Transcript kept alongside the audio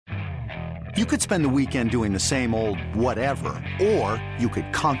You could spend the weekend doing the same old whatever, or you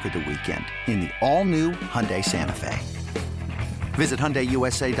could conquer the weekend in the all-new Hyundai Santa Fe. Visit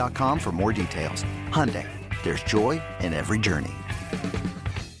HyundaiUSA.com for more details. Hyundai, there's joy in every journey.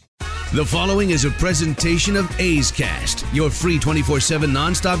 The following is a presentation of A's Cast, your free 24/7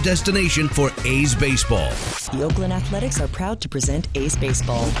 nonstop destination for A's baseball. The Oakland Athletics are proud to present A's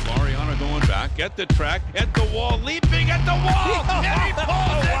baseball. Mariano going back at the track, at the wall, leaping at the wall, and he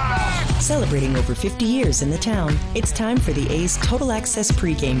pulls it back! Celebrating over 50 years in the town, it's time for the A's Total Access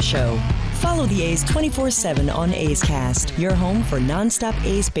pregame show. Follow the A's 24/7 on A's Cast, your home for nonstop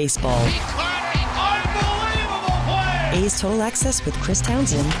A's baseball. A's Total Access with Chris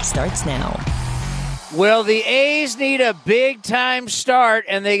Townsend starts now. Well, the A's need a big-time start,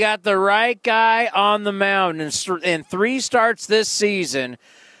 and they got the right guy on the mound. In 3 starts this season,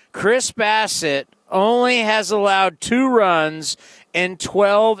 Chris Bassitt only has allowed 2 runs in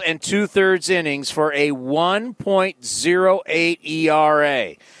 12 2/3 innings for a 1.08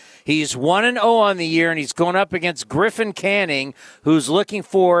 ERA. He's 1-0 on the year, and he's going up against Griffin Canning, who's looking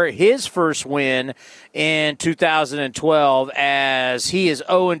for his first win in 2012, as he is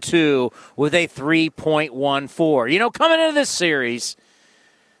 0-2 with a 3.14. You know, coming into this series,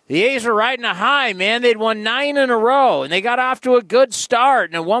 the A's were riding a high, man. They'd won 9 in a row, and they got off to a good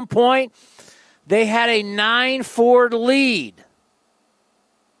start. And at one point, they had a 9-4 lead.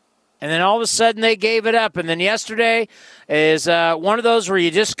 And then all of a sudden they gave it up. And then yesterday is one of those where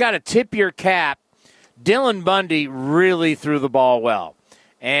you just got to tip your cap. Dylan Bundy really threw the ball well.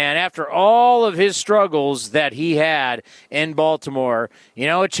 And after all of his struggles that he had in Baltimore, you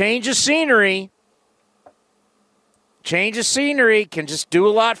know, a change of scenery can just do a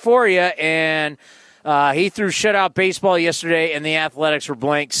lot for you. And he threw shutout baseball yesterday, and the Athletics were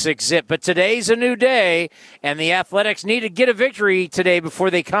blank 6-zip. But today's a new day, and the Athletics need to get a victory today before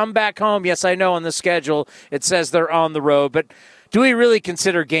they come back home. Yes, I know on the schedule it says they're on the road, but do we really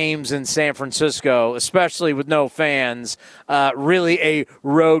consider games in San Francisco, especially with no fans, really a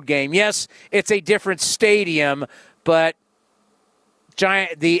road game? Yes, it's a different stadium, but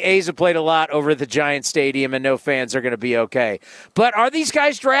the A's have played a lot over at the Giant Stadium, and no fans are going to be okay. But are these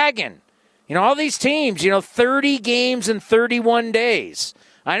guys dragging? You know, all these teams, 30 games in 31 days.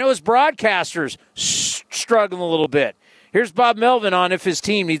 I know as broadcasters struggling a little bit. Here's Bob Melvin on if his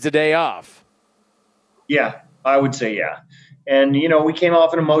team needs a day off. Yeah, I would say yeah. And, we came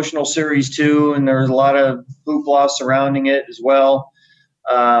off an emotional series too, and there was a lot of hoopla surrounding it as well.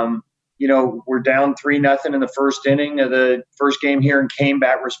 We're down 3-0 in the first inning of the first game here, and came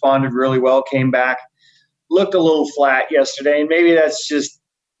back, responded really well, came back, looked a little flat yesterday, and maybe that's just,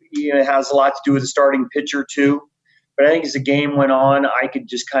 it has a lot to do with the starting pitcher too. But I think as the game went on, I could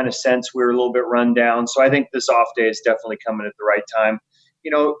just kind of sense we were a little bit run down. So I think this off day is definitely coming at the right time.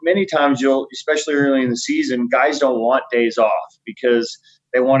 Many times especially early in the season, guys don't want days off because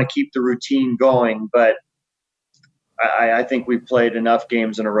they want to keep the routine going. But I think we've played enough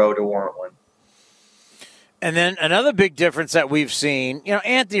games in a row to warrant one. And then another big difference that we've seen,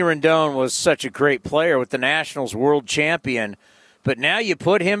 Anthony Rendon was such a great player with the Nationals world champion. But now you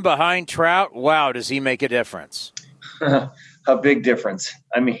put him behind Trout. Wow, does he make a difference? A big difference.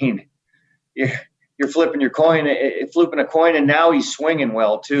 I mean, you're flipping a coin, and now he's swinging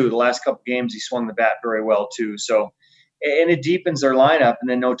well too. The last couple games, he swung the bat very well too. So, and it deepens their lineup. And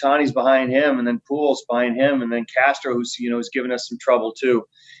then Ohtani's behind him, and then Pujols behind him, and then Castro, who's is giving us some trouble too.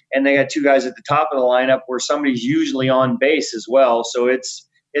 And they got 2 guys at the top of the lineup where somebody's usually on base as well. So it's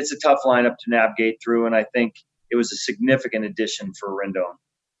a tough lineup to navigate through, and I think it was a significant addition for Rendon.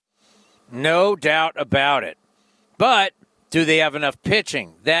 No doubt about it. But do they have enough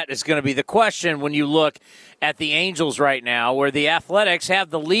pitching? That is going to be the question when you look at the Angels right now, where the Athletics have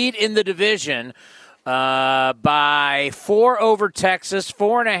the lead in the division by 4 over Texas,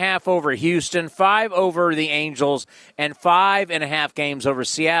 4.5 over Houston, 5 over the Angels, and 5.5 games over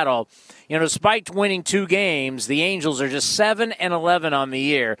Seattle. Despite winning 2 games, the Angels are just 7-11 on the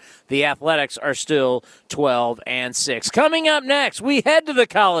year. The Athletics are still 12-6. Coming up next, we head to the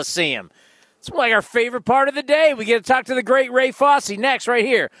Coliseum. It's like our favorite part of the day. We get to talk to the great Ray Fosse next right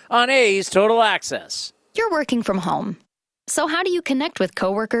here on A's Total Access. You're working from home. So how do you connect with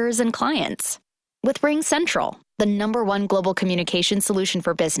coworkers and clients? With RingCentral, the #1 global communication solution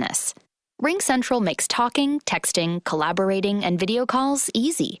for business. RingCentral makes talking, texting, collaborating, and video calls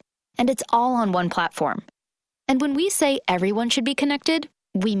easy. And it's all on one platform. And when we say everyone should be connected,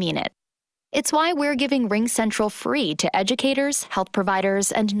 we mean it. It's why we're giving RingCentral free to educators, health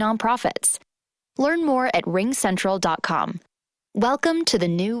providers, and nonprofits. Learn more at ringcentral.com. Welcome to the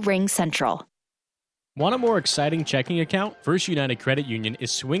new RingCentral. Want a more exciting checking account? First United Credit Union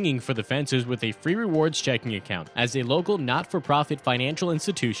is swinging for the fences with a free rewards checking account. As a local not-for-profit financial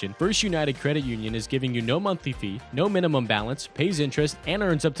institution, First United Credit Union is giving you no monthly fee, no minimum balance, pays interest, and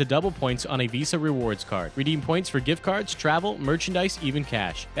earns up to double points on a Visa rewards card. Redeem points for gift cards, travel, merchandise, even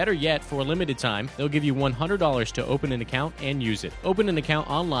cash. Better yet, for a limited time, they'll give you $100 to open an account and use it. Open an account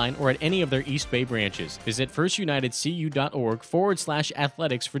online or at any of their East Bay branches. Visit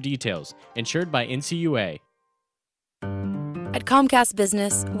firstunitedcu.org/athletics for details. Insured by NCUA. At Comcast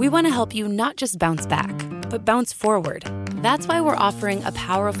Business, we want to help you not just bounce back, but bounce forward. That's why we're offering a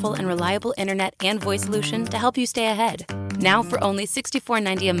powerful and reliable internet and voice solution to help you stay ahead. Now for only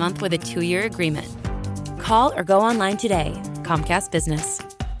 $64.90 a month with a 2-year agreement. Call or go online today. Comcast Business.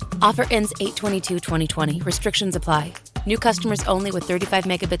 Offer ends 8/22/2020. Restrictions apply. New customers only with 35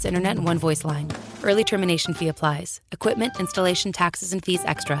 megabits internet and one voice line. Early termination fee applies. Equipment, installation, taxes, and fees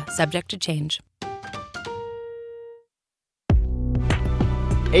extra. Subject to change.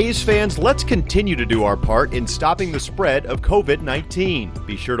 A's fans, let's continue to do our part in stopping the spread of COVID-19.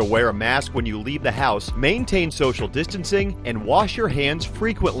 Be sure to wear a mask when you leave the house, maintain social distancing, and wash your hands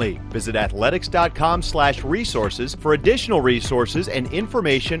frequently. Visit athletics.com/resources for additional resources and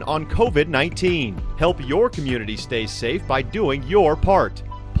information on COVID-19. Help your community stay safe by doing your part.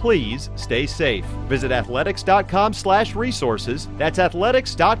 Please stay safe. Visit athletics.com/resources. That's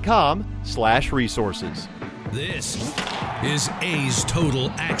athletics.com/resources. This is A's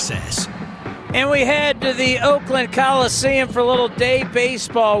Total Access. And we head to the Oakland Coliseum for a little day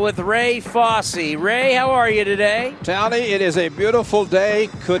baseball with Ray Fosse. Ray, how are you today? Townie, it is a beautiful day.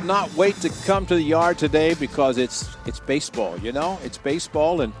 Could not wait to come to the yard today because it's baseball, you know? It's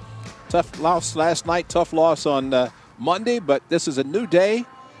baseball, and tough loss last night, tough loss on Monday, but this is a new day,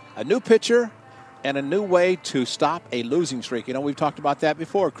 a new pitcher, and a new way to stop a losing streak. You know, we've talked about that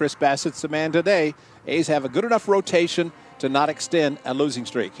before. Chris Bassett's the man today. A's have a good enough rotation to not extend a losing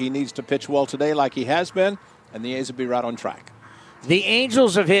streak. He needs to pitch well today like he has been, and the A's will be right on track. The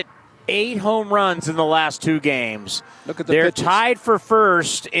Angels have hit 8 home runs in the last 2 games. Look at the They're pitches. tied for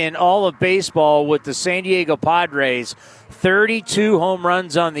first in all of baseball with the San Diego Padres. 32 home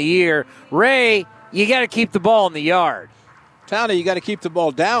runs on the year. Ray, you got to keep the ball in the yard. Townie, you got to keep the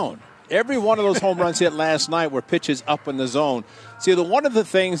ball down. Every one of those home runs hit last night were pitches up in the zone. See, one of the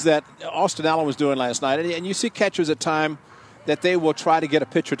things that Austin Allen was doing last night, and you see catchers at time that they will try to get a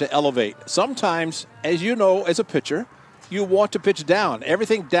pitcher to elevate. Sometimes, as you know, as a pitcher, you want to pitch down.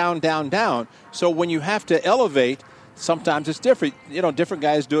 Everything down, down, down. So when you have to elevate, sometimes it's different. You know, different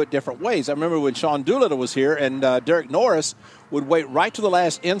guys do it different ways. I remember when Sean Doolittle was here and Derek Norris would wait right to the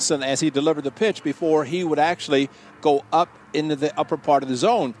last instant as he delivered the pitch before he would actually go up into the upper part of the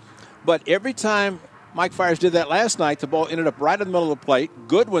zone. But every time Mike Fiers did that last night, the ball ended up right in the middle of the plate.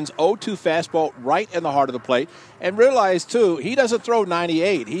 Goodwin's 0-2 fastball right in the heart of the plate. And realize, too, he doesn't throw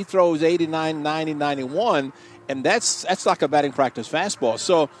 98. He throws 89, 90, 91, and that's like a batting practice fastball.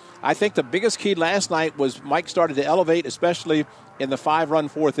 So I think the biggest key last night was Mike started to elevate, especially in the 5-run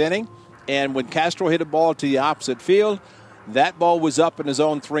 4th inning. And when Castro hit a ball to the opposite field, that ball was up in the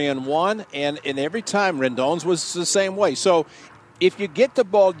zone 3-1. And every time Rendon's was the same way. So if you get the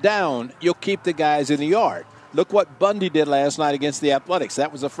ball down, you'll keep the guys in the yard. Look what Bundy did last night against the Athletics.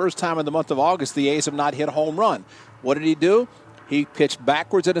 That was the first time in the month of August the A's have not hit a home run. What did he do? He pitched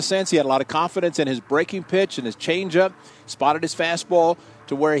backwards in a sense. He had a lot of confidence in his breaking pitch and his changeup, spotted his fastball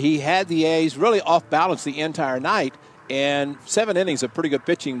to where he had the A's really off balance the entire night. And 7 innings of pretty good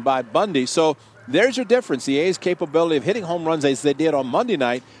pitching by Bundy. So there's your difference. The A's capability of hitting home runs as they did on Monday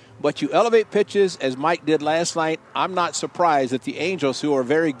night. But you elevate pitches, as Mike did last night. I'm not surprised that the Angels, who are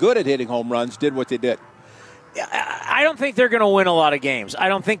very good at hitting home runs, did what they did. I don't think they're going to win a lot of games. I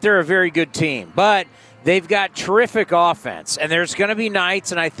don't think they're a very good team. But they've got terrific offense. And there's going to be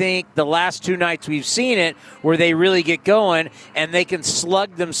nights, and I think the last 2 nights we've seen it, where they really get going and they can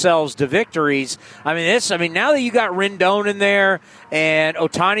slug themselves to victories. I mean, now that you got Rendon in there and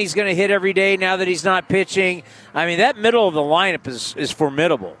Ohtani's going to hit every day now that he's not pitching, I mean, that middle of the lineup is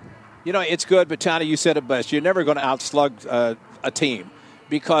formidable. You know, it's good, but Tony, you said it best. You're never going to outslug a team,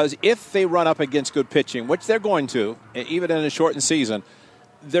 because if they run up against good pitching, which they're going to, even in a shortened season,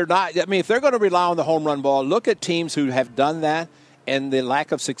 they're not. I mean, if they're going to rely on the home run ball, look at teams who have done that and the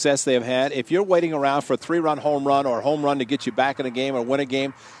lack of success they have had. If you're waiting around for a 3-run home run or a home run to get you back in a game or win a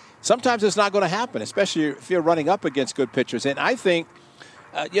game, sometimes it's not going to happen, especially if you're running up against good pitchers. And I think,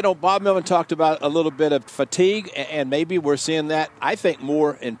 Bob Melvin talked about a little bit of fatigue, and maybe we're seeing that, I think,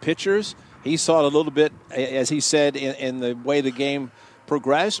 more in pitchers. He saw it a little bit, as he said, in the way the game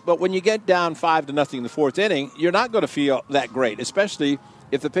progressed. But when you get down 5-0 in the 4th inning, you're not going to feel that great, especially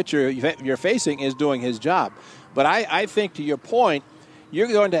if the pitcher you're facing is doing his job. But I think, to your point, you're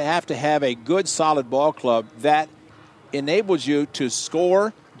going to have a good, solid ball club that enables you to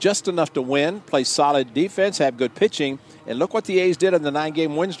score just enough to win, play solid defense, have good pitching. And look what the A's did in the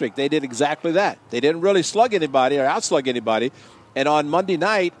 9-game win streak. They did exactly that. They didn't really slug anybody or outslug anybody. And on Monday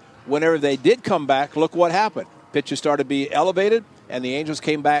night, whenever they did come back, look what happened. Pitches started to be elevated, and the Angels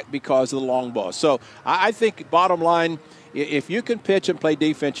came back because of the long ball. So I think, bottom line, if you can pitch and play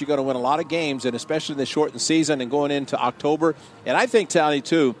defense, you're going to win a lot of games, and especially in the shortened season and going into October. And I think, Tony,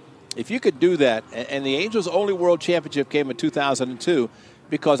 too, if you could do that, and the Angels' only world championship came in 2002,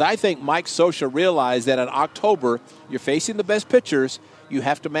 because I think Mike Scioscia realized that in October, you're facing the best pitchers, you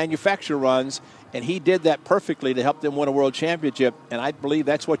have to manufacture runs, and he did that perfectly to help them win a world championship, and I believe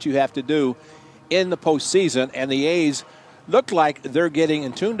that's what you have to do in the postseason, and the A's look like they're getting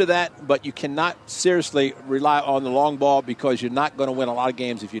in tune to that, but you cannot seriously rely on the long ball because you're not going to win a lot of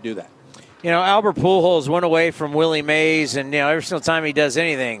games if you do that. Albert Pujols went away from Willie Mays, and every single time he does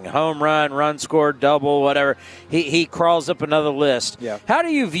anything, home run, run scored, double, whatever, he crawls up another list. Yeah. How do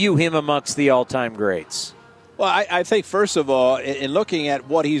you view him amongst the all-time greats? Well, I think, first of all, in looking at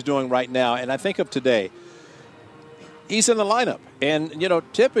what he's doing right now, and I think of today, he's in the lineup. And,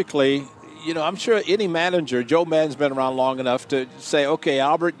 typically, I'm sure any manager, Joe Maddon's been around long enough to say, okay,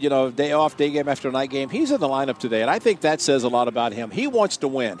 Albert, day off, day game after night game, he's in the lineup today. And I think that says a lot about him. He wants to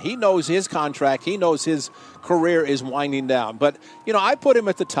win. He knows his contract. He knows his career is winding down. But, I put him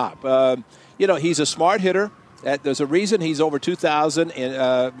at the top. He's a smart hitter. There's a reason he's over 2,000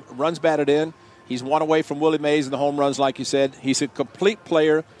 in runs batted in. He's one away from Willie Mays in the home runs, like you said. He's a complete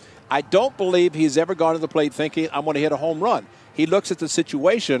player. I don't believe he's ever gone to the plate thinking, I'm going to hit a home run. He looks at the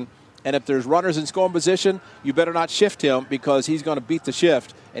situation, and if there's runners in scoring position, you better not shift him because he's going to beat the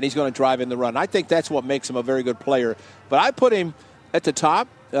shift, and he's going to drive in the run. I think that's what makes him a very good player. But I put him at the top,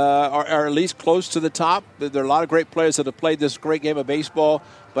 or at least close to the top. There are a lot of great players that have played this great game of baseball,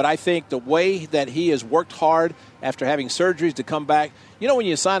 but I think the way that he has worked hard after having surgeries to come back, when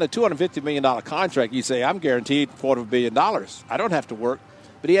you sign a $250 million contract, you say, I'm guaranteed $250 million. I don't have to work.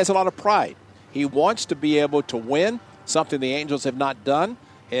 But he has a lot of pride. He wants to be able to win, something the Angels have not done.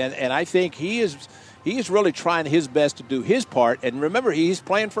 And I think he is really trying his best to do his part. And remember, he's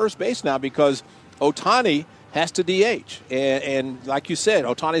playing first base now because Ohtani has to DH. And like you said,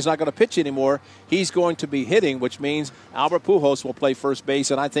 Ohtani's not going to pitch anymore. He's going to be hitting, which means Albert Pujols will play first base,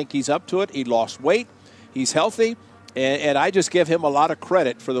 and I think he's up to it. He lost weight. He's healthy. And I just give him a lot of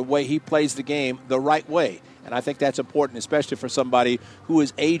credit for the way he plays the game the right way. And I think that's important, especially for somebody who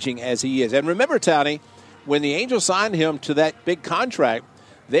is aging as he is. And remember, Tony, when the Angels signed him to that big contract,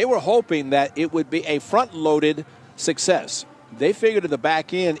 they were hoping that it would be a front-loaded success. They figured at the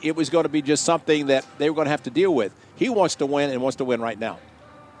back end it was going to be just something that they were going to have to deal with. He wants to win and wants to win right now.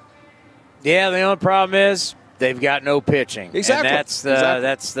 Yeah, the only problem is they've got no pitching. Exactly. And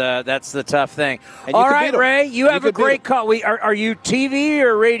that's the tough thing. All right, Ray, you have a great call. Are you TV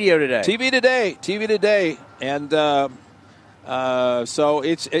or radio today? TV today. And so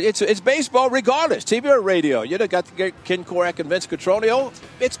it's baseball regardless, TV or radio. You got Ken Korak and Vince Cotroneo.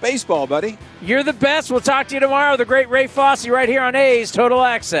 It's baseball, buddy. You're the best. We'll talk to you tomorrow. The great Ray Fosse right here on A's Total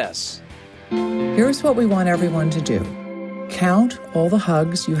Access. Here's what we want everyone to do. Count all the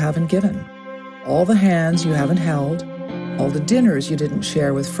hugs you haven't given, all the hands you haven't held, all the dinners you didn't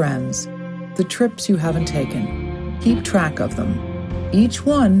share with friends, the trips you haven't taken. Keep track of them. Each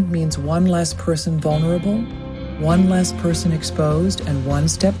one means one less person vulnerable, one less person exposed, and one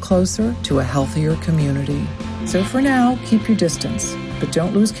step closer to a healthier community. So for now, keep your distance, but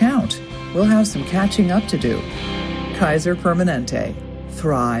don't lose count. We'll have some catching up to do. Kaiser Permanente.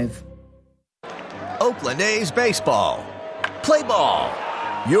 Thrive. Oakland A's baseball. Play ball.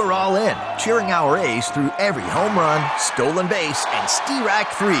 You're all in, cheering our A's through every home run, stolen base, and Steerack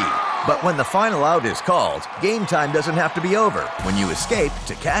 3. But when the final out is called, game time doesn't have to be over when you escape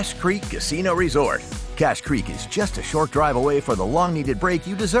to Cache Creek Casino Resort. Cache Creek is just a short drive away for the long-needed break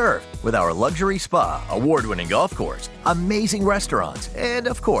you deserve with our luxury spa, award-winning golf course, amazing restaurants, and,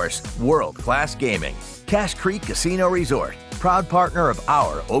 of course, world-class gaming. Cache Creek Casino Resort, proud partner of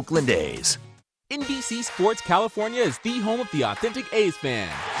our Oakland A's. NBC Sports California is the home of the authentic A's fan.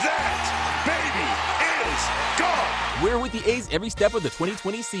 That baby is gone! We're with the A's every step of the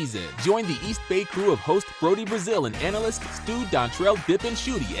 2020 season. Join the East Bay crew of host Brody Brazil and analyst Stu, Dontrell, Dip, and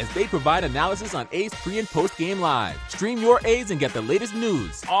Shooty as they provide analysis on A's pre- and post-game live. Stream your A's and get the latest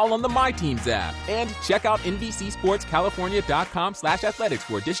news, all on the My Teams app. And check out NBCSportsCalifornia.com/athletics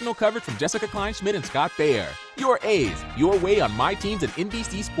for additional coverage from Jessica Kleinschmidt and Scott Bayer. Your A's, your way on My Teams at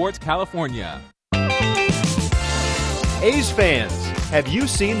NBC Sports California. A's fans, Have you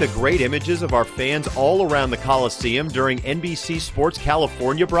seen the great images of our fans all around the Coliseum during NBC Sports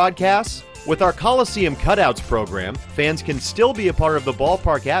California broadcasts? With our Coliseum Cutouts program, fans can still be a part of the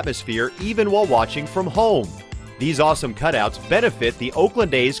ballpark atmosphere even while watching from home. These awesome cutouts benefit the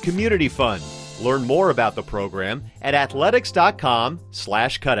Oakland A's Community Fund. Learn more about the program at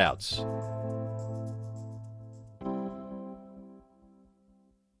athletics.com/cutouts.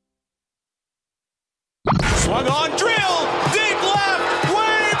 Swung on, drill, deep left,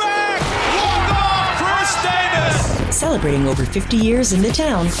 way back, walk-off, Chris Davis. Celebrating over 50 years in the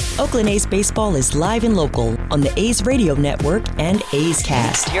town, Oakland A's baseball is live and local on the A's Radio Network and A's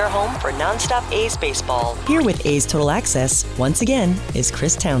Cast. Your home for nonstop A's baseball. Here with A's Total Access, once again, is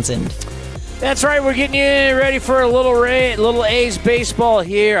Chris Townsend. That's right. We're getting you ready for a little A's baseball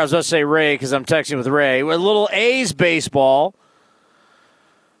here. I was going to say Ray because I'm texting with Ray. A little A's baseball.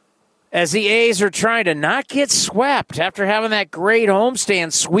 As the A's are trying to not get swept after having that great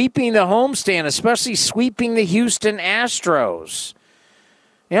homestand, sweeping the homestand, especially sweeping the Houston Astros.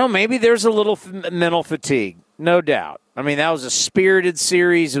 You know, maybe there's a little mental fatigue, no doubt. I mean, that was a spirited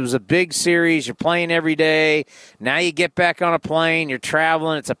series. It was a big series. You're playing every day. Now you get back on a plane. You're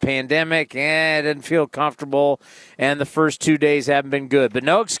traveling. It's a pandemic. It doesn't feel comfortable. And the first 2 days haven't been good. But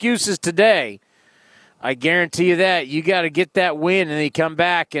no excuses today. I guarantee you that. You got to get that win, and then you come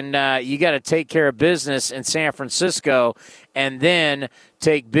back, and you got to take care of business in San Francisco, and then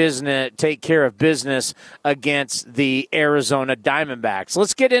take care of business against the Arizona Diamondbacks.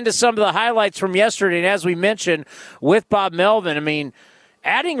 Let's get into some of the highlights from yesterday. And as we mentioned with Bob Melvin, I mean,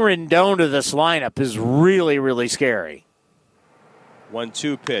 adding Rendon to this lineup is really, really scary.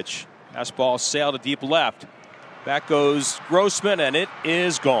 1-2 pitch. Fastball sailed to deep left. Back goes Grossman, and it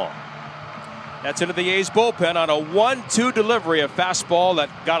is gone. That's into the A's bullpen on a 1-2 delivery, a fastball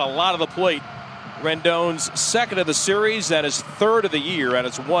that got a lot of the plate. Rendon's second of the series and his third of the year, and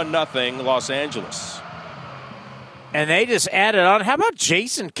it's 1-0 Los Angeles. And they just added on. How about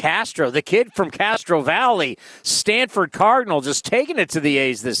Jason Castro, the kid from Castro Valley, Stanford Cardinal, just taking it to the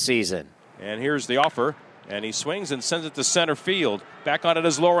A's this season? And here's the offer, and he swings and sends it to center field. Back on it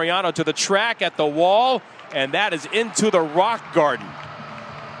is Laureano to the track at the wall, and that is into the rock garden.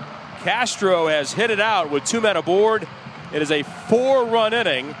 Castro has hit it out with 2 men aboard. It is a 4-run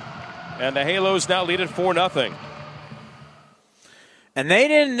inning, and the Halos now lead at 4-0. And they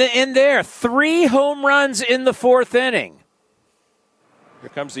didn't end there. 3 home runs in the 4th inning.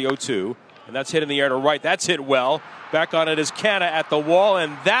 Here comes the 0-2, and that's hit in the air to right. That's hit well. Back on it is Canna at the wall,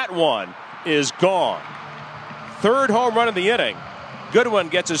 and that one is gone. 3rd home run in the inning. Goodwin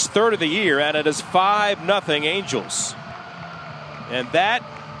gets his 3rd of the year, and it is 5-0 Angels. And that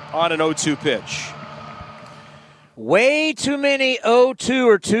on an 0-2 pitch. Way too many 0-2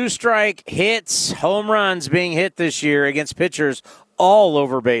 or 2-strike hits, home runs being hit this year against pitchers all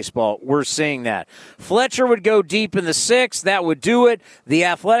over baseball. We're seeing that. Fletcher would go deep in the 6th. That would do it. The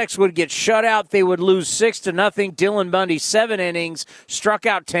Athletics would get shut out. They would lose 6-0. Dylan Bundy, 7 innings, struck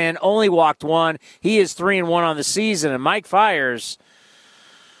out 10, only walked 1. He is 3-1 on the season. And Mike Fiers,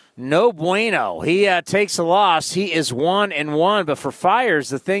 no bueno. He takes a loss. He is 1-1. But for Fiers,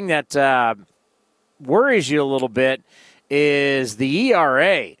 the thing that worries you a little bit is the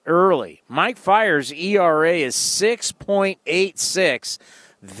ERA early. Mike Fiers' ERA is 6.86.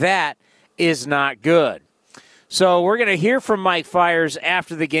 That is not good. So we're going to hear from Mike Fiers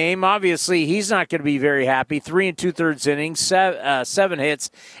after the game. Obviously, he's not going to be very happy. 3 2/3 innings, 7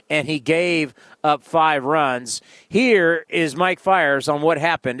 hits, and he gave up 5 runs. Here is Mike Fiers on what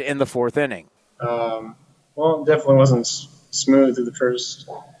happened in the 4th inning. Well, it definitely wasn't smooth through the first.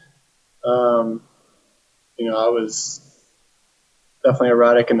 I was definitely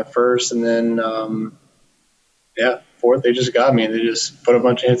erratic in the first, and then, 4th, they just got me. They just put a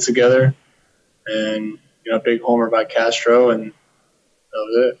bunch of hits together, and, big homer by Castro, and that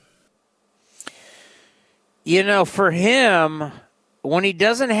was it. For him, when he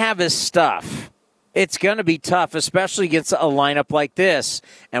doesn't have his stuff, it's going to be tough, especially against a lineup like this.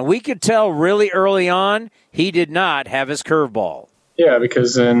 And we could tell really early on he did not have his curveball. Yeah,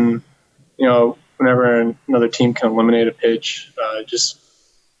 because then, whenever another team can eliminate a pitch,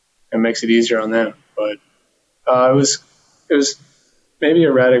 it makes it easier on them. But it was maybe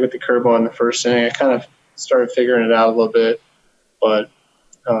erratic with the curveball in the first inning. I kind of started figuring it out a little bit, but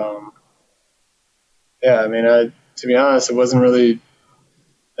to be honest, it wasn't really.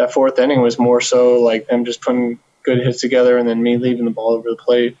 That 4th inning was more so like them just putting good hits together, and then me leaving the ball over the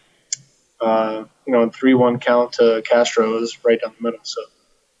plate. 3-1 count to Castro was right down the middle. So,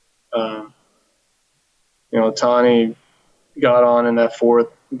 Ohtani got on in that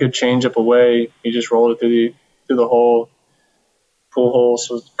 4th, good changeup away. He just rolled it through the hole. Pujols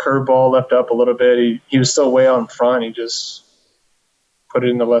was curveball left up a little bit. He was still way out in front. He just put it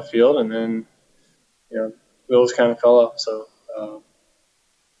in the left field, and then wheels kind of fell off. So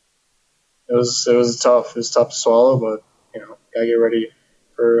it was tough. It was tough to swallow, but gotta get ready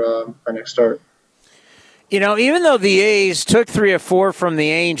for our next start. Even though the A's took 3 of 4 from the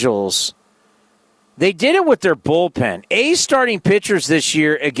Angels, they did it with their bullpen. A's starting pitchers this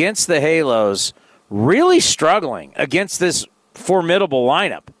year against the Halos really struggling against this formidable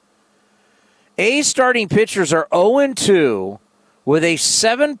lineup. A's starting pitchers are 0-2 with a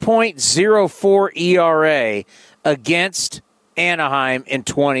 7.04 ERA against Anaheim in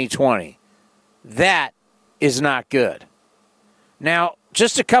 2020. That is not good. Now,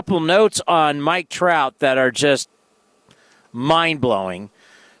 just a couple notes on Mike Trout that are just mind-blowing.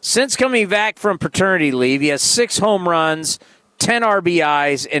 Since coming back from paternity leave, he has 6 home runs, 10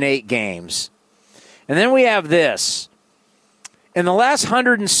 RBIs in 8 games. And then we have this. In the last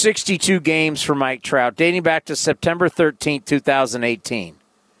 162 games for Mike Trout, dating back to September 13, 2018,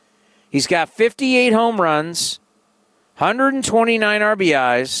 he's got 58 home runs, 129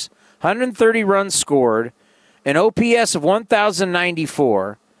 RBIs, 130 runs scored, an OPS of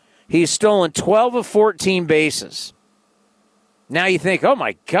 1,094. He's stolen 12 of 14 bases. Now you think, oh,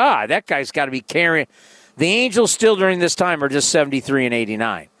 my God, that guy's got to be carrying. The Angels still during this time are just 73 and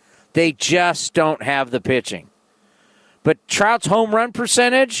 89. They just don't have the pitching. But Trout's home run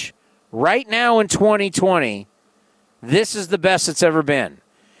percentage, right now in 2020, this is the best it's ever been.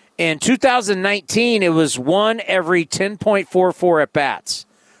 In 2019, it was 1 every 10.44 at-bats.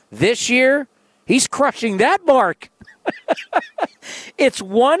 This year, he's crushing that mark. It's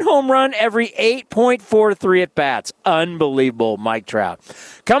 1 home run every 8.43 at-bats. Unbelievable, Mike Trout.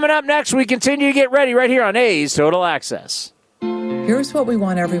 Coming up next, we continue to get ready right here on A's Total Access. Here's what we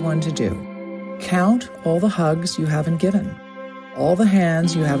want everyone to do. Count all the hugs you haven't given, all the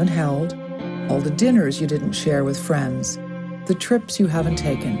hands you haven't held, all the dinners you didn't share with friends, the trips you haven't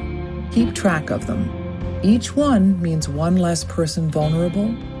taken. Keep track of them. Each one means one less person vulnerable,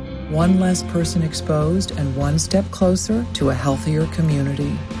 one less person exposed, and one step closer to a healthier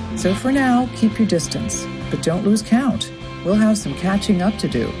community. So for now, keep your distance, but don't lose count. We'll have some catching up to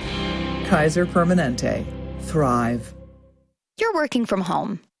do. Kaiser Permanente. Thrive. You're working from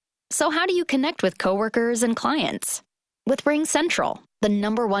home. So how do you connect with coworkers and clients? With RingCentral, the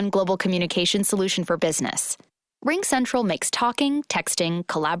 #1 global communication solution for business. RingCentral makes talking, texting,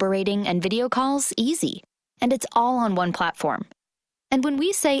 collaborating, and video calls easy. And it's all on one platform. And when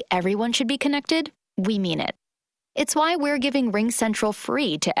we say everyone should be connected, we mean it. It's why we're giving RingCentral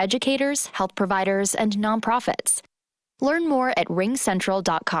free to educators, health providers, and nonprofits. Learn more at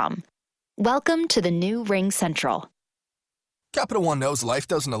ringcentral.com. Welcome to the new RingCentral. Capital One knows life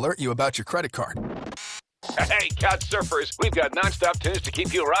doesn't alert you about your credit card. Hey, Couch Surfers, we've got nonstop tunes to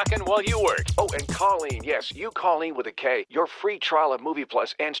keep you rocking while you work. Oh, and Colleen, yes, you Colleen with a K. Your free trial of Movie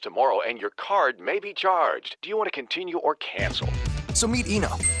Plus ends tomorrow, and your card may be charged. Do you want to continue or cancel? So meet Eno,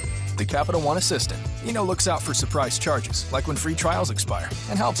 the Capital One assistant. Eno looks out for surprise charges, like when free trials expire,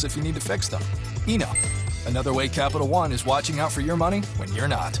 and helps if you need to fix them. Eno, another way Capital One is watching out for your money when you're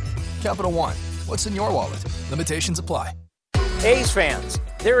not. Capital One, what's in your wallet? Limitations apply. A's fans,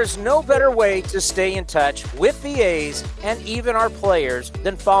 there is no better way to stay in touch with the A's and even our players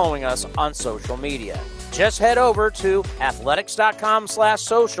than following us on social media. Just head over to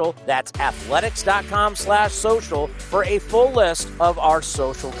athletics.com/social. That's athletics.com/social for a full list of our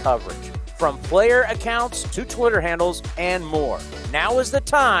social coverage, from player accounts to Twitter handles and more. Now is the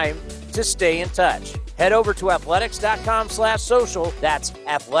time to stay in touch. Head over to athletics.com/social. That's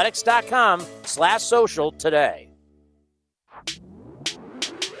athletics.com/social today.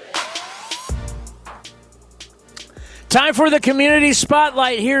 Time for the Community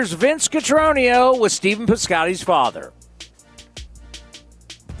Spotlight. Here's Vince Cotroneo with Stephen Piscotty's father.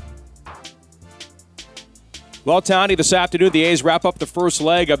 Well, Tony, this afternoon the A's wrap up the first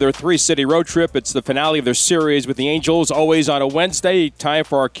leg of their 3-city road trip. It's the finale of their series with the Angels, always on a Wednesday. Time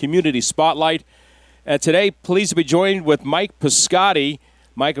for our Community Spotlight. And today, pleased to be joined with Mike Piscotty.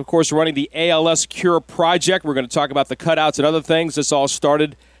 Mike, of course, running the ALS Cure Project. We're going to talk about the cutouts and other things. This all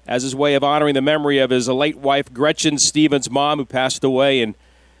started as his way of honoring the memory of his late wife, Gretchen Stevens' mom, who passed away in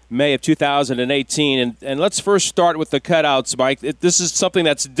May of 2018. And let's first start with the cutouts, Mike. This is something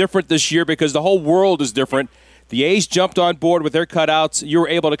that's different this year because the whole world is different. The A's jumped on board with their cutouts. You were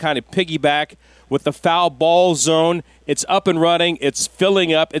able to kind of piggyback with the foul ball zone. It's up and running. It's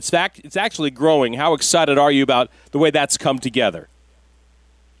filling up. It's actually growing. How excited are you about the way that's come together?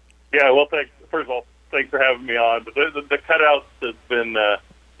 Yeah, well, thanks. First of all, thanks for having me on. But the cutouts has been a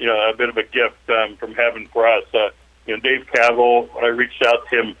bit of a gift from heaven for us. Dave Cavill, when I reached out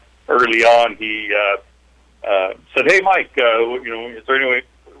to him early on, he said, "Hey, Mike, is there any way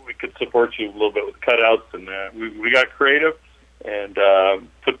we could support you a little bit with cutouts?" And we got creative and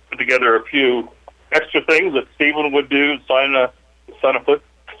put together a few extra things that Steven would do: sign a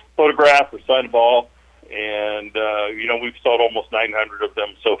photograph or sign a ball. And we've sold almost 900 of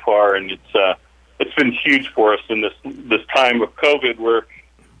them so far, and it's been huge for us in this time of COVID, where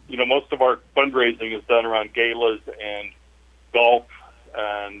most of our fundraising is done around galas and golf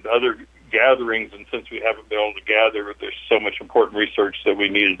and other gatherings. And since we haven't been able to gather, there's so much important research that we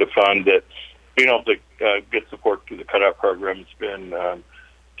needed to fund that being able to get support through the cutout program has been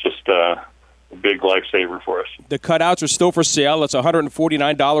just a big lifesaver for us. The cutouts are still for sale. It's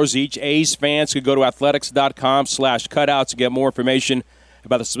 $149 each. A's fans could go to athletics.com/cutouts to get more information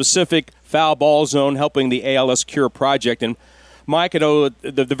about the specific foul ball zone helping the ALS Cure Project. And Mike, I know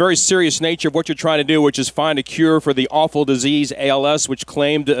the very serious nature of what you're trying to do, which is find a cure for the awful disease ALS, which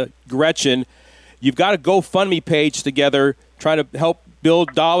claimed Gretchen. You've got a GoFundMe page together trying to help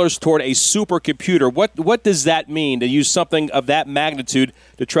build dollars toward a supercomputer. What does that mean, to use something of that magnitude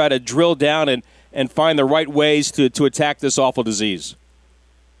to try to drill down and find the right ways to attack this awful disease?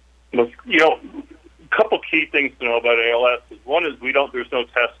 A couple key things to know about ALS is, one is there's no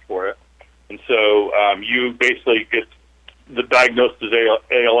test for it. And so you basically get the diagnosis as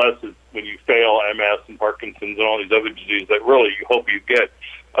ALS is when you fail MS and Parkinson's and all these other diseases that really you hope you get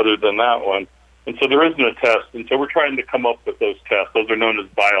other than that one. And so there isn't a test, and so we're trying to come up with those tests. Those are known as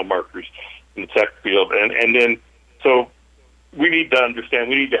biomarkers in the tech field. And then, so we need to understand,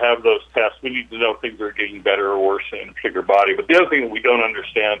 we need to have those tests. We need to know if things are getting better or worse in a particular body. But the other thing that we don't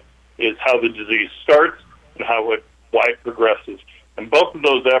understand is how the disease starts and why it progresses. And both of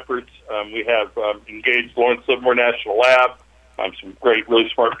those efforts, we have engaged Lawrence Livermore National Lab, some great, really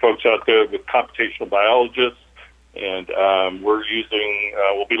smart folks out there with computational biologists, and we'll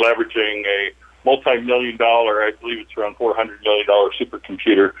be leveraging a multi-million-dollar, I believe it's around $400 million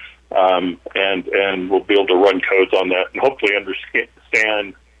supercomputer, and we'll be able to run codes on that and hopefully understand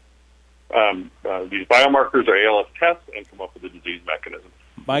these biomarkers or ALS tests and come up with a disease mechanism.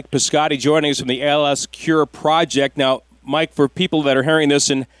 Mike Piscotti joining us from the ALS Cure Project. Now, Mike, for people that are hearing this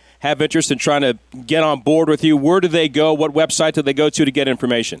and have interest in trying to get on board with you, where do they go? What website do they go to get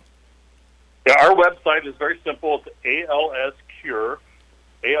information? Yeah, our website is very simple. It's ALSCure,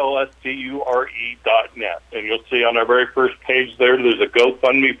 ALSCURE.net. And you'll see on our very first page there's a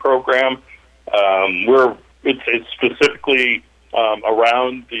GoFundMe program. It's specifically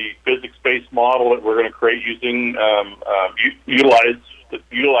around the physics-based model that we're going to create using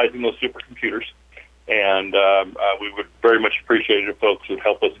utilizing those supercomputers. And we would very much appreciate it if folks would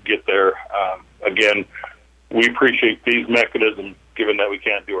help us get there. Again, we appreciate these mechanisms, given that we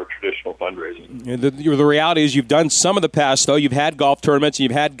can't do our traditional fundraising. The reality is you've done some of the past, though. You've had golf tournaments,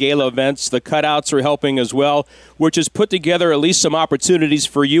 you've had gala events. The cutouts are helping as well, which has put together at least some opportunities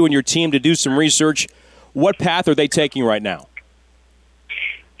for you and your team to do some research. What path are they taking right now?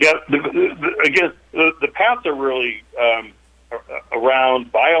 Yeah, the paths are really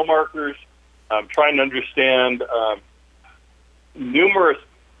around biomarkers, trying to understand numerous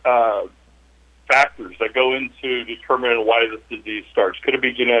factors that go into determining why this disease starts. Could it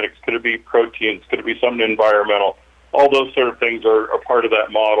be genetics? Could it be proteins? Could it be something environmental? All those sort of things are part of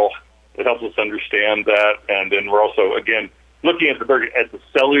that model. It helps us understand that. And then we're also, again, looking at the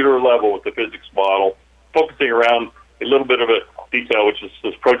cellular level with the physics model, focusing around a little bit of a detail, which is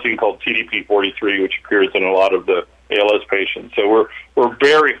this protein called TDP-43, which appears in a lot of the ALS patients. So we're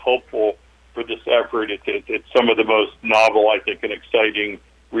very hopeful for this effort. It's some of the most novel, I think, and exciting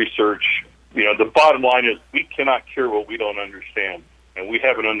research. The bottom line is we cannot cure what we don't understand, and we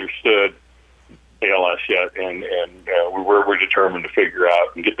haven't understood ALS yet, and we're determined to figure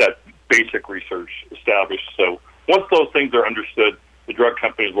out and get that basic research established. So once those things are understood, the drug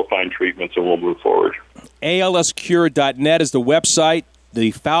companies will find treatments and we'll move forward. ALScure.net is the website.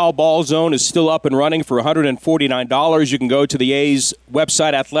 The foul ball zone is still up and running for $149. You can go to the A's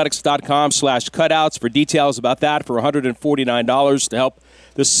website, athletics.com/cutouts, for details about that for $149 to help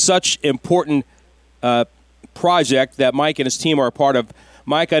this such important project that Mike and his team are a part of.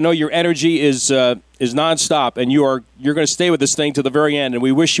 Mike, I know your energy is nonstop, and you're going to stay with this thing to the very end, and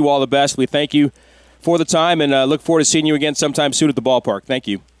we wish you all the best. We thank you for the time, and look forward to seeing you again sometime soon at the ballpark. Thank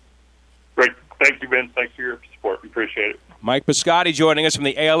you. Great. Thank you, Ben. Thanks for your support. We appreciate it. Mike Piscotti joining us from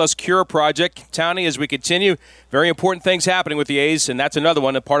the ALS Cure Project. Townie, as we continue, very important things happening with the A's, and that's another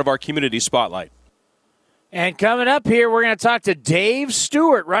one, a part of our community spotlight. And coming up here, we're going to talk to Dave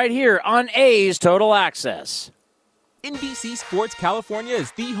Stewart right here on A's Total Access. NBC Sports California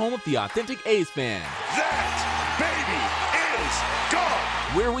is the home of the authentic A's fan. That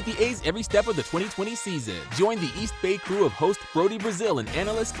We're with the A's every step of the 2020 season. Join the East Bay crew of host Brody Brazil and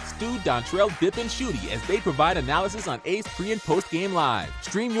analyst Stu, Dontrell, Dip, and Shooty as they provide analysis on A's pre- and post-game live.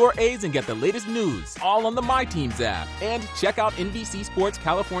 Stream your A's and get the latest news, all on the My Teams app. And check out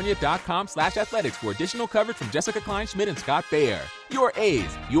NBCSportsCalifornia.com/athletics for additional coverage from Jessica Kleinschmidt and Scott Bayer. Your A's,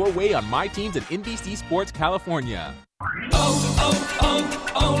 your way on My Teams and NBC Sports California.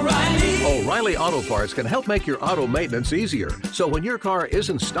 O'Reilly Auto Parts can help make your auto maintenance easier. So when your car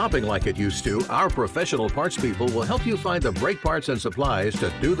isn't stopping like it used to, our professional parts people will help you find the brake parts and supplies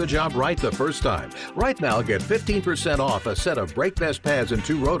to do the job right the first time. Right now, get 15% off a set of brake vest pads and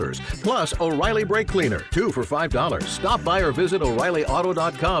 2 rotors, plus O'Reilly Brake Cleaner, 2 for $5. Stop by or visit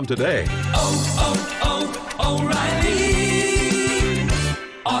O'ReillyAuto.com today. O'Reilly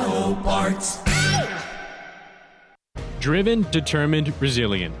Auto Parts. Driven, determined,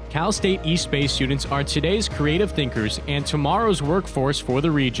 resilient. Cal State East Bay students are today's creative thinkers and tomorrow's workforce for the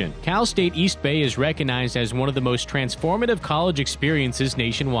region. Cal State East Bay is recognized as one of the most transformative college experiences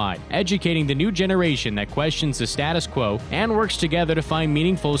nationwide, educating the new generation that questions the status quo and works together to find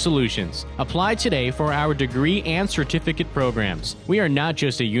meaningful solutions. Apply today for our degree and certificate programs. We are not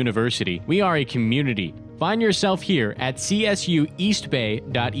just a university, we are a community. Find yourself here at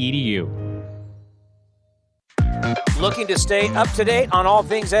csueastbay.edu. Looking to stay up to date on all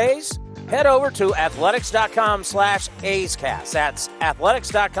things A's? Head over to athletics.com/A'sCast. That's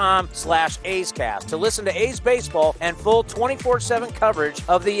athletics.com/A'sCast to listen to A's baseball and full 24/7 coverage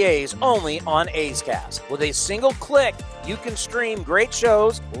of the A's only on A's Cast. With a single click, you can stream great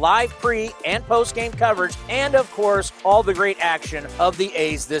shows, live pre- and post-game coverage, and, of course, all the great action of the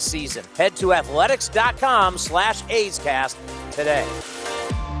A's this season. Head to athletics.com/A'sCast today.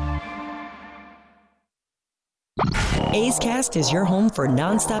 A's Cast is your home for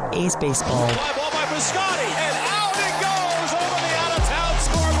nonstop A's baseball. Fly ball by Piscotty, and out it goes over the out-of-town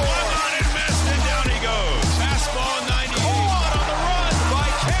scoreboard. On and missed, and down he goes. Fastball 98. Caught on the run by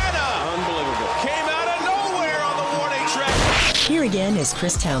Canna. Unbelievable. Came out of nowhere on the warning track. Here again is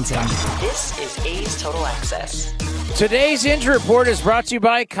Chris Townsend. This is A's Total Access. Today's injury report is brought to you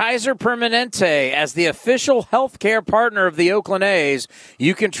by Kaiser Permanente. As the official healthcare partner of the Oakland A's,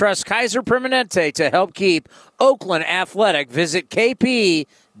 you can trust Kaiser Permanente to help keep Oakland athletic. Visit kp.org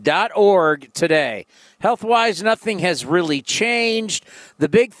today. Health-wise, nothing has really changed. The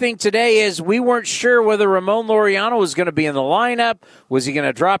big thing today is we weren't sure whether Ramon Laureano was going to be in the lineup. Was he going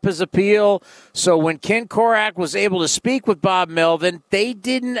to drop his appeal? So when Ken Korak was able to speak with Bob Melvin, they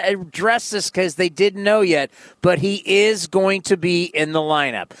didn't address this because they didn't know yet, but he is going to be in the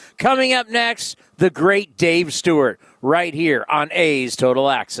lineup. Coming up next, the great Dave Stewart, right here on A's Total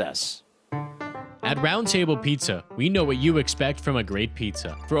Access. At Round Table Pizza, we know what you expect from a great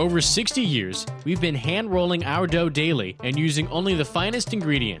pizza. For over 60 years, we've been hand-rolling our dough daily and using only the finest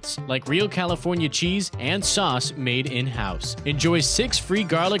ingredients, like real California cheese and sauce made in-house. Enjoy 6 free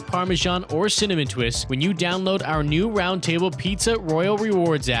garlic parmesan or cinnamon twists when you download our new Round Table Pizza Royal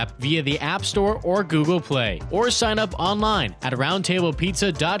Rewards app via the App Store or Google Play. Or sign up online at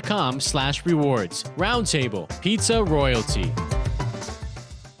roundtablepizza.com/rewards. Round Table, pizza royalty.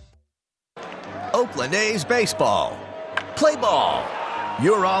 Oakland A's baseball. Play ball.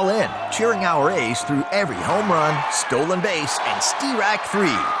 You're all in, cheering our A's through every home run, stolen base, and Stirac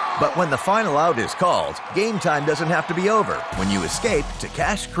 3. But when the final out is called, game time doesn't have to be over when you escape to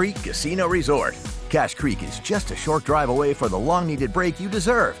Cache Creek Casino Resort. Cache Creek is just a short drive away for the long-needed break you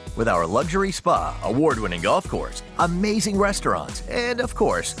deserve with our luxury spa, award-winning golf course, amazing restaurants, and, of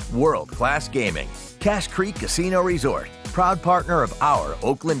course, world-class gaming. Cache Creek Casino Resort, proud partner of our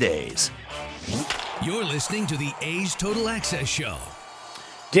Oakland A's. You're listening to the A's Total Access Show.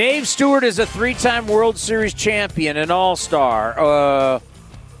 Dave Stewart is a 3-time World Series champion, an all-star,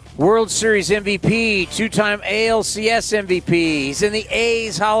 World Series MVP, 2-time ALCS MVP. He's in the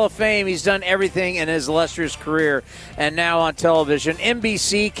A's Hall of Fame. He's done everything in his illustrious career. And now on television,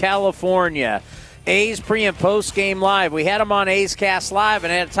 NBC California. A's pre- and post-game live. We had him on A's Cast Live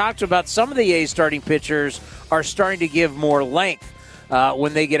and had talked about some of the A's starting pitchers are starting to give more length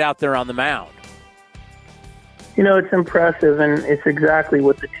when they get out there on the mound. You know, it's impressive, and it's exactly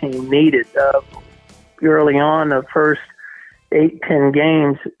what the team needed. Early on, the first 8-10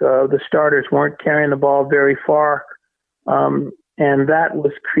 games, the starters weren't carrying the ball very far, and that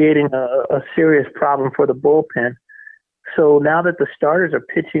was creating a serious problem for the bullpen. So now that the starters are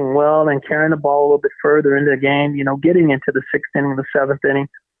pitching well and carrying the ball a little bit further into the game, you know, getting into the 6th inning, the 7th inning,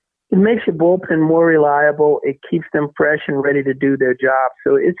 it makes your bullpen more reliable. It keeps them fresh and ready to do their job.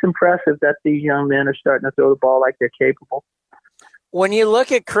 So it's impressive that these young men are starting to throw the ball like they're capable. When you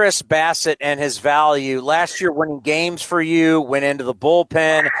look at Chris Bassitt and his value, last year winning games for you, went into the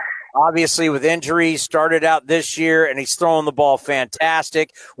bullpen, obviously with injuries, started out this year, and he's throwing the ball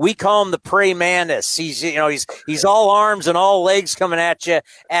fantastic. We call him the praying mantis. He's all arms and all legs coming at you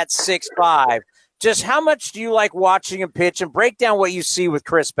at 6'5". Just how much do you like watching him pitch, and break down what you see with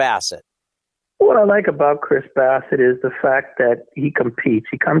Chris Bassitt? What I like about Chris Bassitt is the fact that he competes.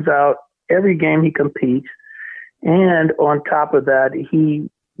 He comes out every game, he competes. And on top of that, he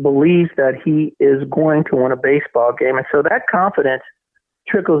believes that he is going to win a baseball game. And so that confidence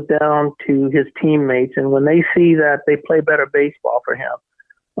trickles down to his teammates. And when they see that, they play better baseball for him.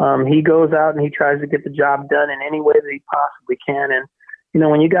 He goes out and he tries to get the job done in any way that he possibly can. And,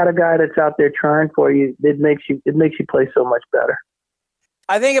 when you got a guy that's out there trying for you, it makes you play so much better.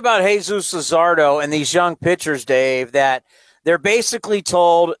 I think about Jesus Luzardo and these young pitchers, Dave, that they're basically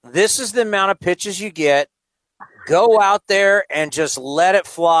told, this is the amount of pitches you get. Go out there and just let it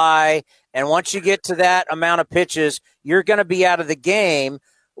fly. And once you get to that amount of pitches, you're going to be out of the game,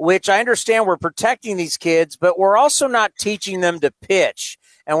 which I understand we're protecting these kids, but we're also not teaching them to pitch.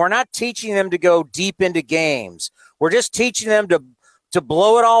 And we're not teaching them to go deep into games. We're just teaching them to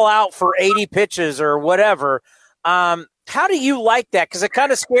blow it all out for 80 pitches or whatever. How do you like that? Because it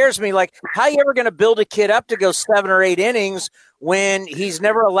kind of scares me. Like, how are you ever going to build a kid up to go 7 or 8 innings when he's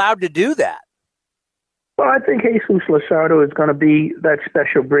never allowed to do that? Well, I think Jesus Luzardo is going to be that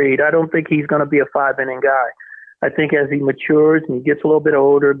special breed. I don't think he's going to be a 5-inning guy. I think as he matures and he gets a little bit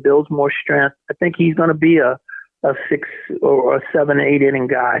older, builds more strength, I think he's going to be a 6 or a 7, 8 inning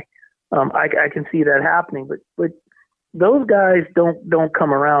guy. I can see that happening, but those guys don't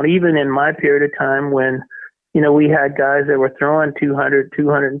come around. Even in my period of time when, we had guys that were throwing 200,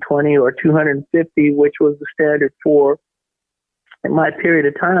 220, or 250, which was the standard for in my period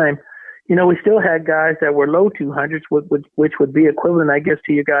of time. We still had guys that were low 200s, which would be equivalent, I guess,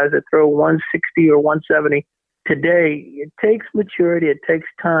 to you guys that throw 160 or 170 today. It takes maturity. It takes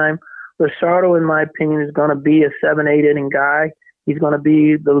time. Luzardo, in my opinion, is going to be a 7, 8 inning guy. He's going to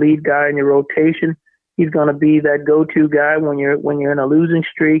be the lead guy in your rotation. He's going to be that go-to guy when you're in a losing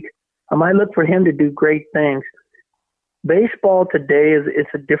streak. I might look for him to do great things. Baseball today it's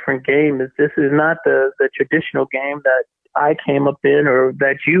a different game. This is not the traditional game that I came up in or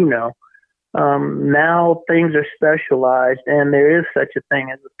that now things are specialized, and there is such a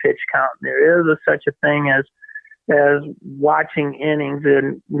thing as a pitch count. There is such a thing as watching innings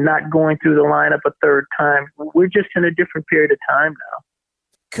and not going through the lineup a third time. We're just in a different period of time now.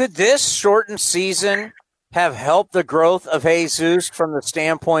 Could this shortened season have helped the growth of Jesus from the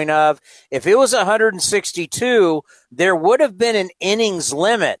standpoint of, if it was 162, there would have been an innings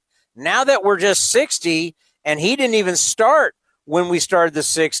limit. Now that we're just 60, and he didn't even start when we started the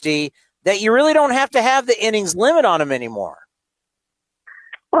 60, that you really don't have to have the innings limit on him anymore.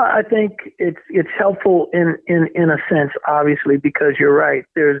 Well, I think it's helpful in a sense, obviously, because you're right.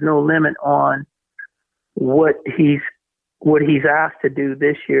 There's no limit on what he's asked to do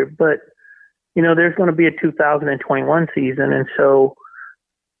this year. But, there's going to be a 2021 season. And so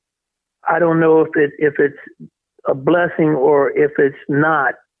I don't know if it's a blessing or if it's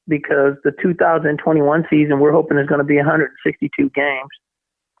not, because the 2021 season we're hoping is going to be 162 games.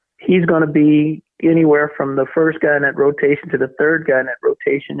 He's going to be anywhere from the first guy in that rotation to the third guy in that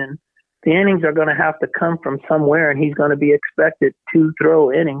rotation. And the innings are going to have to come from somewhere, and he's going to be expected to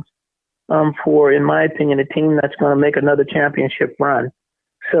throw innings for, in my opinion, a team that's going to make another championship run.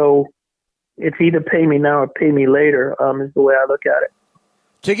 So it's either pay me now or pay me later is the way I look at it.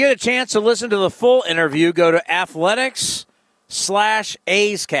 To get a chance to listen to the full interview, go to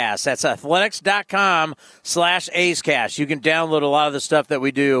athletics.com/A'sCast. That's athletics.com/A'sCast. You can download a lot of the stuff that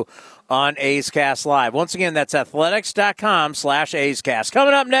we do on A's Cast Live. Once again, that's athletics.com/A'sCast.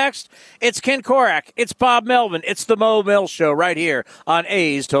 Coming up next, it's Ken Korak, it's Bob Melvin, it's the Mo Mill Show right here on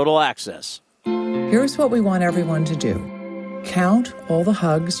A's Total Access. Here's what we want everyone to do. Count all the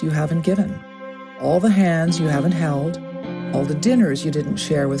hugs you haven't given, all the hands you haven't held, all the dinners you didn't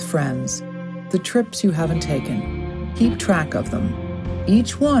share with friends, the trips you haven't taken. Keep track of them.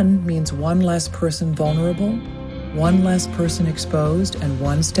 Each one means one less person vulnerable, one less person exposed, and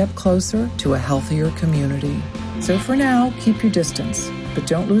one step closer to a healthier community. So for now, keep your distance, but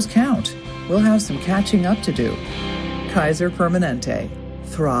don't lose count. We'll have some catching up to do. Kaiser Permanente.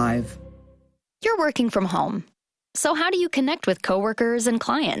 Thrive. You're working from home. So how do you connect with coworkers and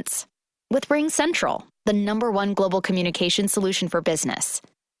clients? With RingCentral, the #1 global communication solution for business.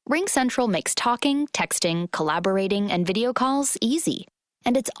 RingCentral makes talking, texting, collaborating, and video calls easy.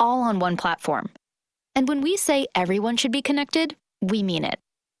 And it's all on one platform. And when we say everyone should be connected, we mean it.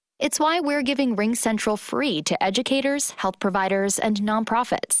 It's why we're giving RingCentral free to educators, health providers, and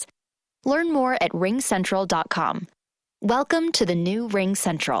nonprofits. Learn more at ringcentral.com. Welcome to the new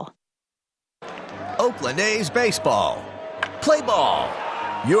RingCentral. Oakland A's baseball. Play ball.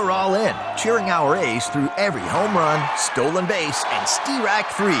 You're all in, cheering our A's through every home run, stolen base, and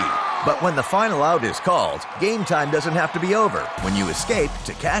Stirac 3. But when the final out is called, game time doesn't have to be over when you escape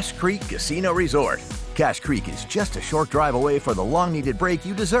to Cache Creek Casino Resort. Cache Creek is just a short drive away for the long-needed break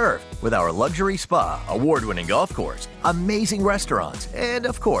you deserve with our luxury spa, award-winning golf course, amazing restaurants, and,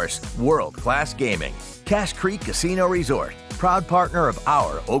 of course, world-class gaming. Cache Creek Casino Resort, proud partner of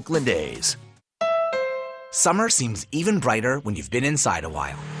our Oakland A's. Summer seems even brighter when you've been inside a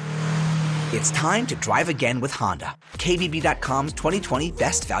while. It's time to drive again with Honda, KBB.com's 2020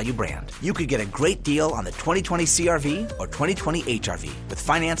 Best Value brand. You could get a great deal on the 2020 CR-V or 2020 HR-V with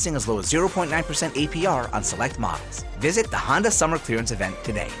financing as low as 0.9% APR on select models. Visit the Honda Summer Clearance event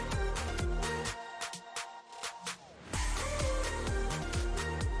today.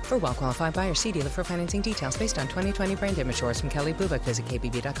 For well-qualified buyers, see dealer for financing details based on 2020 brand image scores from Kelly Blue Book. Visit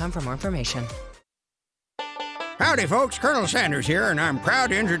KBB.com for more information. Howdy, folks. Colonel Sanders here, and I'm proud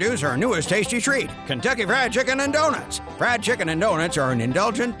to introduce our newest tasty treat, Kentucky Fried Chicken and Donuts. Fried chicken and donuts are an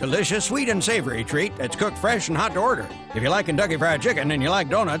indulgent, delicious, sweet, and savory treat that's cooked fresh and hot to order. If you like Kentucky Fried Chicken and you like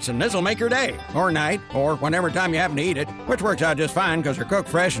donuts, then this'll make your day, or night, or whenever time you happen to eat it, which works out just fine because they're cooked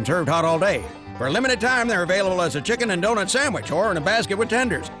fresh and served hot all day. For a limited time, they're available as a chicken and donut sandwich or in a basket with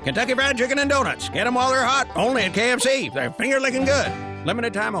tenders. Kentucky Fried Chicken and Donuts. Get them while they're hot, only at KFC. They're finger-licking good.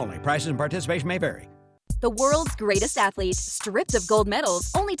 Limited time only. Prices and participation may vary. The world's greatest athletes, stripped of gold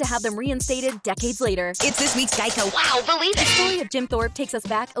medals, only to have them reinstated decades later. It's this week's Geico Wow Believe It! The story of Jim Thorpe takes us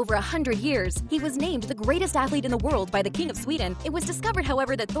back over 100 years. He was named the greatest athlete in the world by the King of Sweden. It was discovered,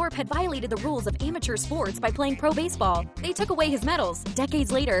 however, that Thorpe had violated the rules of amateur sports by playing pro baseball. They took away his medals.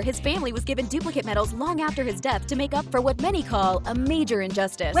 Decades later, his family was given duplicate medals long after his death to make up for what many call a major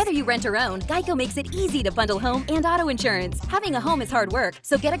injustice. Whether you rent or own, Geico makes it easy to bundle home and auto insurance. Having a home is hard work,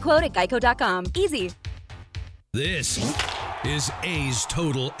 so get a quote at geico.com. Easy. This is A's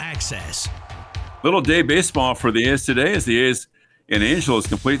Total Access. Little day baseball for the A's today as the A's and Angels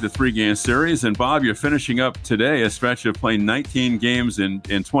complete the 3-game series. And, Bob, you're finishing up today a stretch of playing 19 games in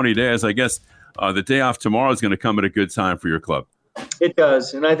 20 days. I guess the day off tomorrow is going to come at a good time for your club. It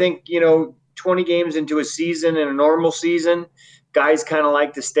does. And I think, 20 games into a season, in a normal season, guys kind of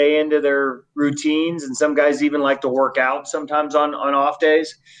like to stay into their routines, and some guys even like to work out sometimes on off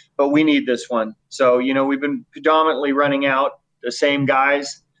days. But we need this one. So, we've been predominantly running out the same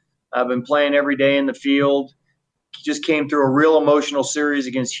guys. I've been playing every day in the field. Just came through a real emotional series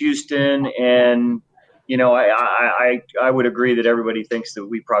against Houston. And, I would agree that everybody thinks that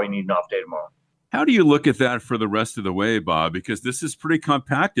we probably need an off day tomorrow. How do you look at that for the rest of the way, Bob? Because this is pretty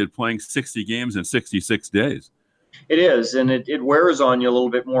compacted, playing 60 games in 66 days. It is, and it wears on you a little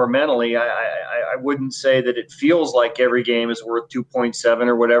bit more mentally. I wouldn't say that it feels like every game is worth 2.7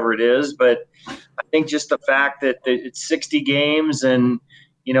 or whatever it is, but I think just the fact that it's 60 games, and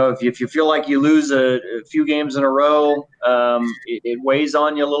if you feel like you lose a few games in a row, it weighs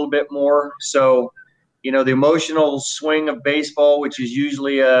on you a little bit more. So, the emotional swing of baseball, which is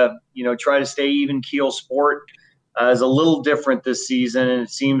usually try to stay even keel sport, is a little different this season, and it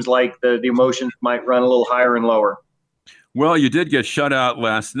seems like the emotions might run a little higher and lower. Well, you did get shut out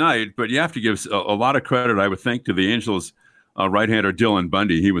last night, but you have to give a lot of credit, I would think, to the Angels right-hander Dylan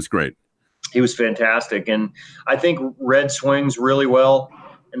Bundy. He was great. He was fantastic, and I think Red swings really well,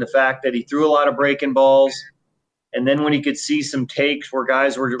 and the fact that he threw a lot of breaking balls, and then when he could see some takes where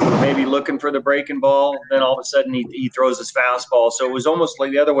guys were maybe looking for the breaking ball, then all of a sudden he throws his fastball. So it was almost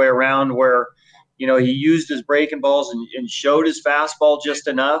like the other way around where he used his breaking balls and showed his fastball just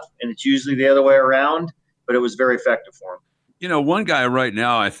enough, and it's usually the other way around, but it was very effective for him. One guy right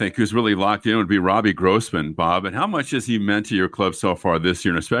now, I think, who's really locked in would be Robbie Grossman, Bob. And how much has he meant to your club so far this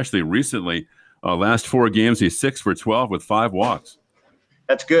year, and especially recently? Last 4 games, he's 6 for 12 with 5 walks.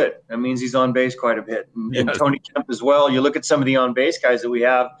 That's good. That means he's on base quite a bit. And Tony Kemp as well. You look at some of the on-base guys that we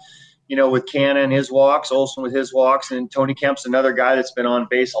have, with Canna and his walks, Olson with his walks, and Tony Kemp's another guy that's been on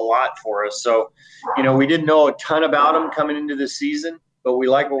base a lot for us. So, we didn't know a ton about him coming into this season, but we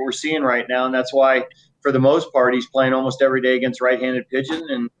like what we're seeing right now, and that's why, for the most part, he's playing almost every day against right-handed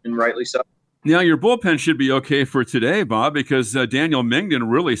pitching, and rightly so. Now, your bullpen should be okay for today, Bob, because Daniel Mingden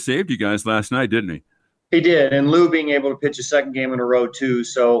really saved you guys last night, didn't he? He did, and Lou being able to pitch a second game in a row, too.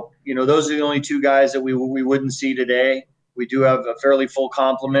 So, those are the only 2 guys that we wouldn't see today. We do have a fairly full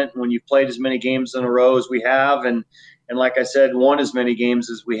complement when you've played as many games in a row as we have, and like I said, won as many games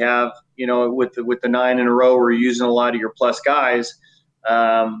as we have, with the 9 in a row, we're using a lot of your plus guys.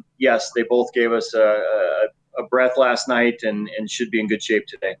 yes, they both gave us a breath last night and should be in good shape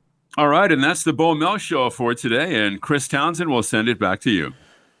today. All right, and that's the Bo Mel Show for today, and Chris Townsend will send it back to you.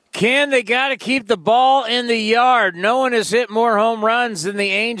 Ken, they got to keep the ball in the yard. No one has hit more home runs than the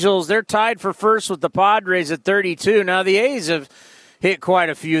Angels. They're tied for first with the Padres at 32. Now, the A's have hit quite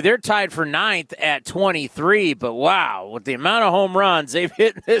a few. They're tied for ninth at 23. But, wow, with the amount of home runs they've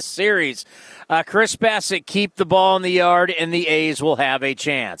hit in this series, Chris Bassitt, keep the ball in the yard, and the A's will have a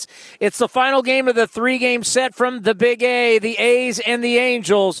chance. It's the final game of the 3-game set from the Big A, the A's and the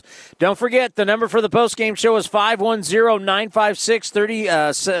Angels. Don't forget, the number for the postgame show is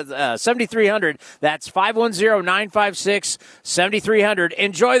 510-956-7300. That's 510-956-7300.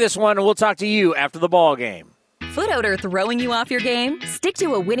 Enjoy this one, and we'll talk to you after the ball game. Foot odor throwing you off your game? Stick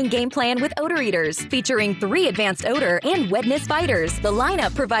to a winning game plan with Odor Eaters, featuring 3 advanced odor and wetness fighters. The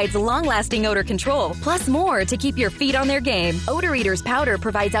lineup provides long-lasting odor control, plus more to keep your feet on their game. Odor Eaters powder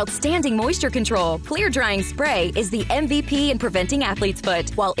provides outstanding moisture control. Clear drying spray is the MVP in preventing athlete's foot,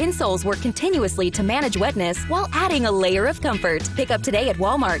 while insoles work continuously to manage wetness while adding a layer of comfort. Pick up today at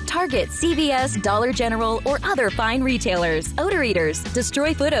Walmart, Target, CVS, Dollar General, or other fine retailers. Odor Eaters,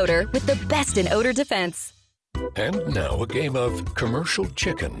 destroy foot odor with the best in odor defense. And now a game of Commercial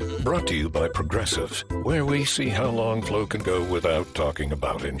Chicken, brought to you by Progressive, where we see how long Flo can go without talking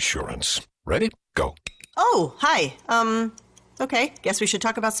about insurance. Ready? Go. Oh, hi. Okay, guess we should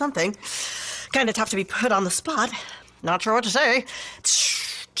talk about something. Kind of tough to be put on the spot. Not sure what to say.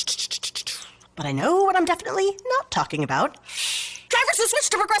 But I know what I'm definitely not talking about. Drivers who switch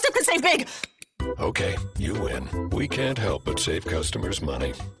to Progressive could save big. Okay, you win. We can't help but save customers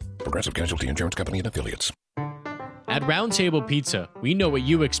money. Progressive Casualty Insurance Company and Affiliates. At Round Table Pizza, we know what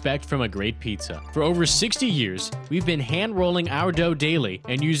you expect from a great pizza. For over 60 years, we've been hand-rolling our dough daily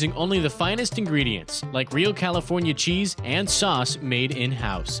and using only the finest ingredients, like real California cheese and sauce made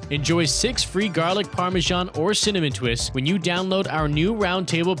in-house. Enjoy 6 free garlic parmesan or cinnamon twists when you download our new Round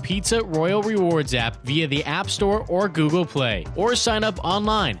Table Pizza Royal Rewards app via the App Store or Google Play, or sign up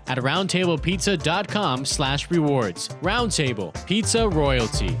online at roundtablepizza.com/rewards. Round Table, pizza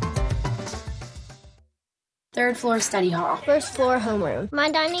royalty. 3rd floor study hall. 1st floor homeroom.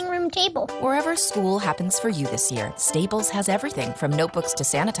 My dining room table. Wherever school happens for you this year, Staples has everything from notebooks to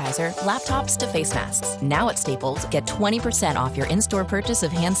sanitizer, laptops to face masks. Now at Staples, get 20% off your in-store purchase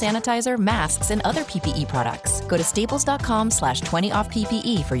of hand sanitizer, masks, and other PPE products. Go to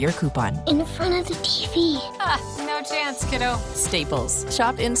staples.com/20off-PPE for your coupon. In front of the TV. No chance, kiddo. Staples.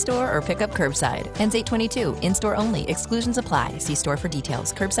 Shop in-store or pick up curbside. Ends 8/22. In-store only. Exclusions apply. See store for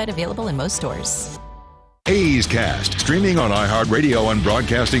details. Curbside available in most stores. A's Cast, streaming on iHeartRadio and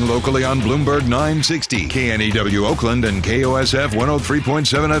broadcasting locally on Bloomberg 960, KNEW Oakland, and KOSF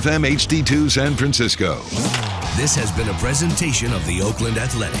 103.7 FM HD2 San Francisco. This has been a presentation of the Oakland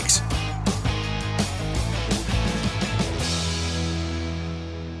Athletics.